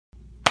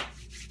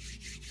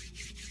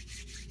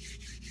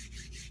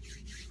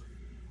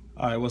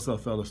All right, what's up,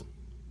 fellas?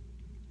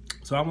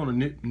 So I want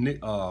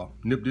to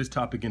nip this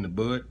topic in the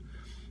bud.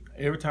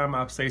 Every time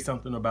I say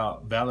something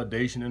about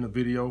validation in a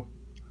video,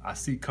 I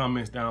see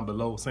comments down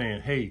below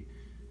saying, hey,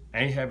 I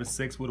ain't having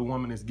sex with a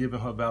woman that's giving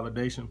her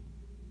validation.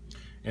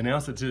 And the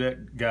answer to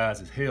that,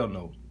 guys, is hell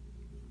no.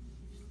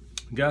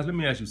 Guys, let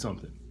me ask you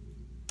something.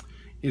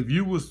 If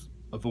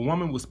a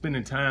woman was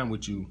spending time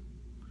with you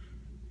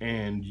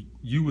and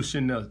you was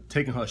sitting there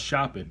taking her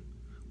shopping,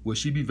 would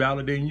she be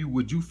validating you?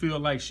 Would you feel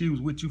like she was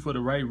with you for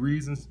the right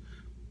reasons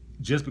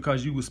just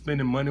because you was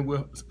spending money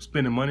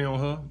on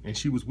her and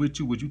she was with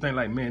you? Would you think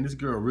like, man, this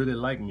girl really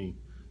like me?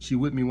 She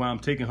with me while I'm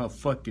taking her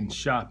fucking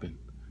shopping.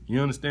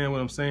 You understand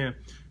what I'm saying?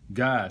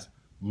 Guys,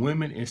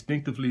 women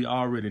instinctively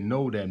already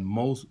know that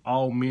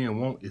all men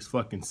want is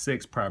fucking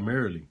sex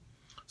primarily.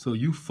 So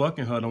you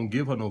fucking her don't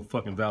give her no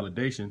fucking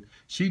validation.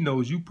 She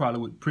knows you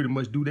probably would pretty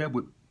much do that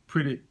with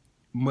pretty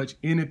much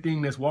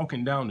anything that's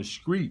walking down the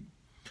street.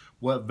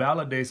 What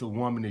validates a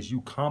woman is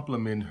you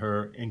complimenting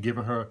her and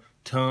giving her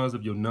tons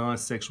of your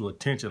non-sexual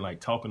attention,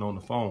 like talking on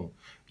the phone.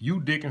 You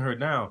dicking her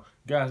down.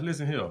 Guys,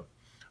 listen here.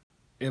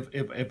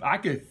 If I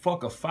could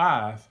fuck a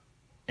 5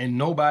 and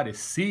nobody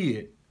see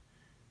it,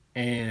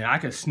 and I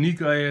could sneak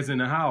her ass in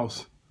the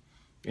house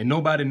and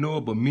nobody know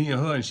it but me and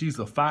her, and she's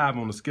a 5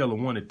 on a scale of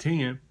 1 to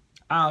 10,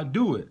 I'll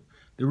do it.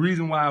 The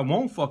reason why I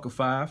won't fuck a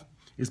 5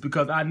 is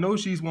because I know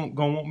she's gonna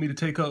want me to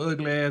take her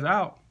ugly ass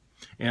out.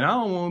 And I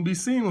don't want to be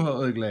seen with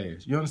her ugly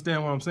ass. You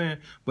understand what I'm saying?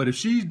 But if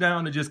she's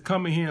down to just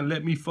come in here and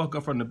let me fuck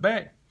her from the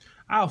back,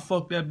 I'll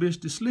fuck that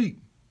bitch to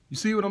sleep. You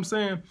see what I'm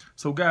saying?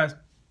 So guys,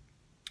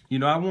 you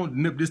know, I want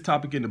to nip this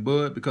topic in the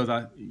bud because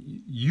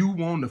you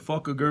want to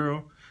fuck a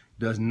girl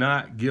does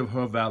not give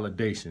her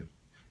validation.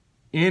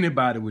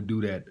 Anybody would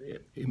do that.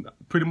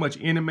 Pretty much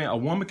any man. A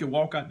woman can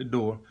walk out the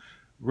door,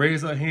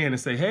 raise her hand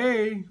and say,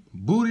 hey,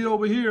 booty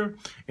over here.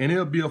 And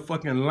it'll be a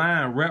fucking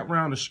line wrapped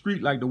around the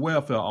street like the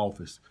welfare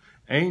office.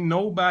 Ain't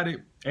no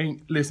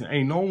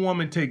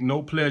woman take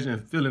no pleasure in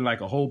feeling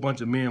like a whole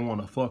bunch of men want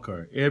to fuck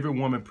her. Every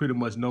woman pretty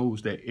much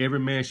knows that every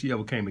man she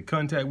ever came in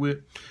contact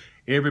with,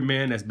 every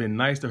man that's been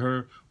nice to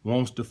her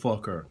wants to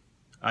fuck her.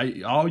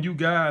 All you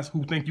guys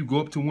who think you go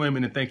up to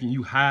women and thinking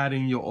you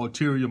hiding your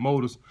ulterior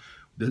motives,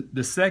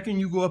 the second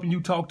you go up and you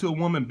talk to a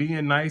woman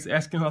being nice,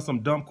 asking her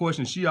some dumb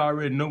questions, she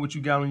already know what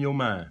you got on your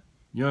mind.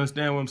 You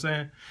understand what I'm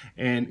saying?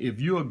 And if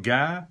you're a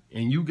guy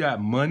and you got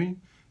money,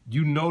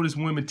 you notice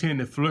women tend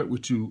to flirt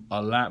with you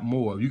a lot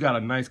more. If you got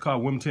a nice car,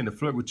 women tend to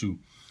flirt with you.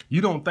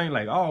 You don't think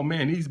like, oh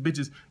man, these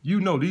bitches,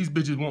 you know these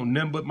bitches want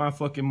nothing but my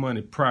fucking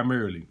money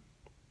primarily.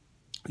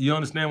 You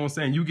understand what I'm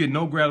saying? You get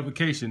no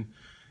gratification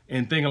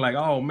and thinking like,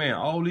 oh man,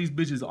 all these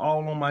bitches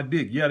all on my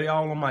dick. Yeah, they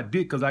all on my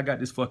dick because I got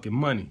this fucking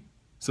money.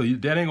 So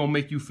that ain't gonna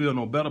make you feel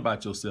no better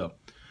about yourself.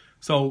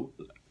 So,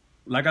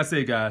 like I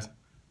said, guys,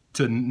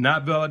 to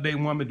not validate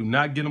women, do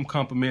not get them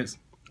compliments.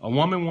 A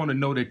woman want to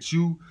know that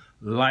you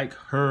like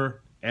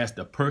her as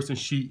the person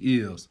she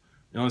is.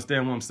 You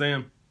understand what I'm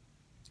saying?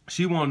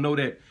 She want to know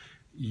that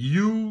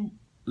you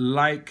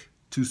like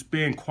to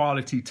spend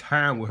quality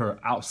time with her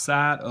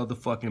outside of the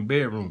fucking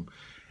bedroom.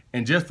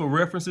 And just for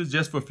references,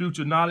 just for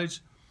future knowledge,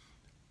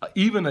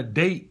 even a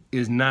date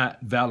is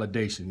not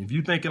validation. If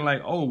you thinking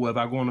like, oh, well, if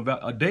I go on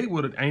a date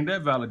with her, ain't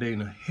that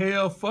validating?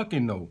 Hell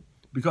fucking no.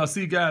 Because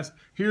see, guys,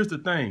 here's the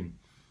thing.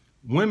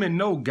 Women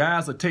know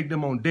guys will take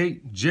them on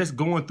date just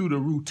going through the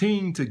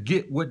routine to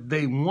get what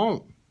they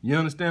want. You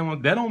understand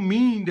what? That don't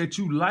mean that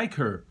you like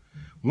her.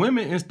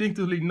 Women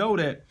instinctively know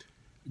that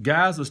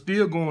guys are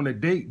still going on a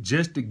date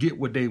just to get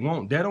what they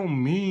want. That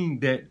don't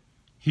mean that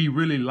he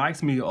really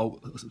likes me or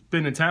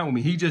spending time with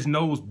me. He just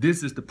knows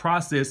this is the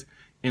process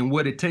and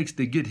what it takes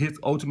to get his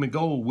ultimate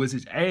goal, which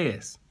is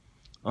ass.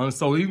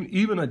 So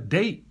even a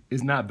date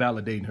is not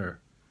validating her.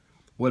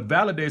 What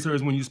validates her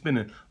is when you're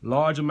spending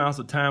large amounts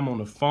of time on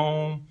the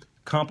phone,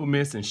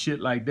 compliments and shit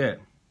like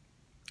that.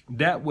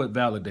 That would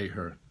validate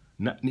her.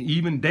 Not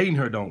even dating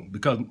her don't,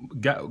 because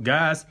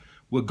guys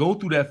will go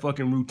through that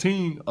fucking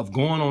routine of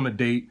going on a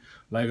date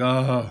like,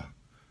 I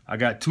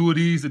got 2 of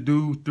these to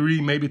do, 3,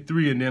 maybe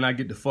 3, and then I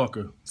get to fuck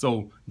her.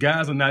 So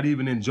guys are not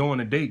even enjoying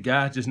the date.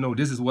 Guys just know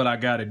this is what I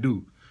got to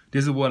do.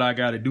 This is what I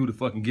got to do to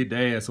fucking get the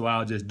ass, so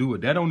I'll just do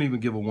it. That don't even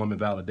give a woman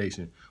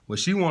validation. What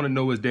she want to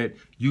know is that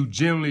you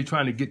generally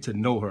trying to get to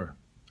know her.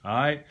 All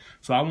right?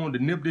 So I wanted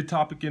to nip this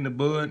topic in the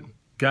bud.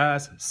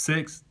 Guys,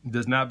 sex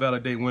does not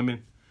validate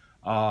women.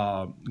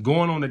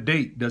 Going on a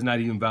date does not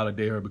even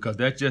validate her because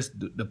that's just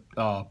the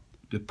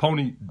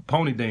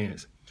pony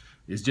dance.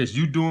 It's just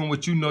you doing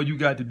what you know you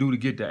got to do to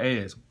get the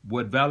ass.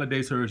 What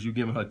validates her is you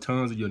giving her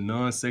tons of your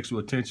non-sexual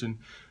attention,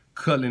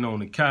 cuddling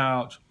on the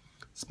couch,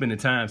 spending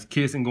time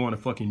kissing, going to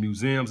fucking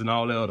museums and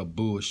all that other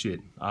bullshit.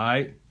 All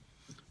right?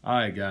 All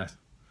right, guys.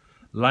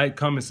 Like,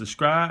 comment,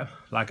 subscribe.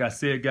 Like I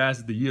said, guys,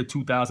 it's the year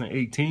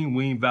 2018.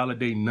 We ain't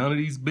validating none of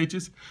these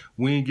bitches.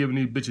 We ain't giving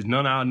these bitches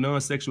none of our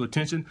non-sexual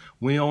attention.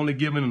 We ain't only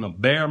giving them a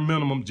bare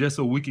minimum just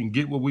so we can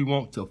get what we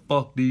want to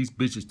fuck these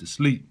bitches to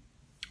sleep.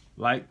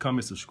 Like,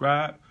 comment,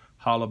 subscribe.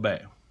 Holla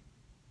back.